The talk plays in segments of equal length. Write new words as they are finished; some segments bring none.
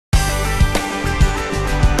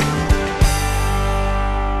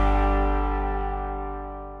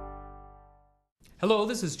Hello,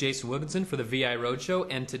 this is Jason Wilkinson for the VI Roadshow,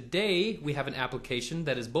 and today we have an application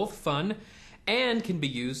that is both fun and can be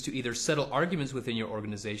used to either settle arguments within your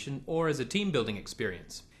organization or as a team building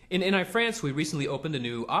experience. In NI France, we recently opened a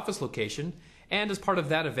new office location, and as part of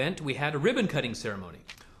that event, we had a ribbon cutting ceremony.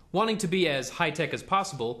 Wanting to be as high-tech as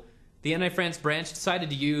possible, the NI France branch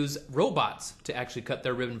decided to use robots to actually cut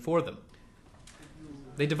their ribbon for them.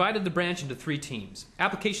 They divided the branch into 3 teams.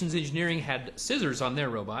 Applications engineering had scissors on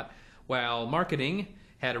their robot, while marketing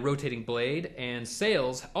had a rotating blade, and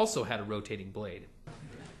sales also had a rotating blade.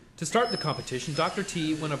 To start the competition, Dr.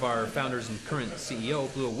 T, one of our founders and current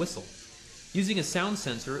CEO, blew a whistle. Using a sound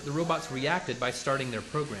sensor, the robots reacted by starting their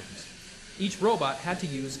programs. Each robot had to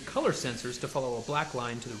use color sensors to follow a black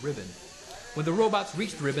line to the ribbon. When the robots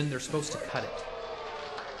reached the ribbon, they're supposed to cut it.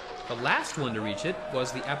 The last one to reach it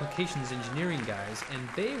was the applications engineering guys, and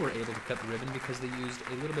they were able to cut the ribbon because they used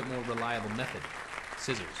a little bit more reliable method,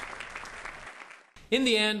 scissors. In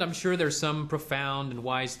the end, I'm sure there's some profound and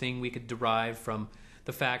wise thing we could derive from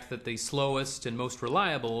the fact that the slowest and most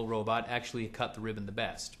reliable robot actually cut the ribbon the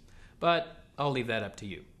best. But I'll leave that up to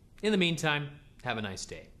you. In the meantime, have a nice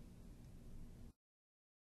day.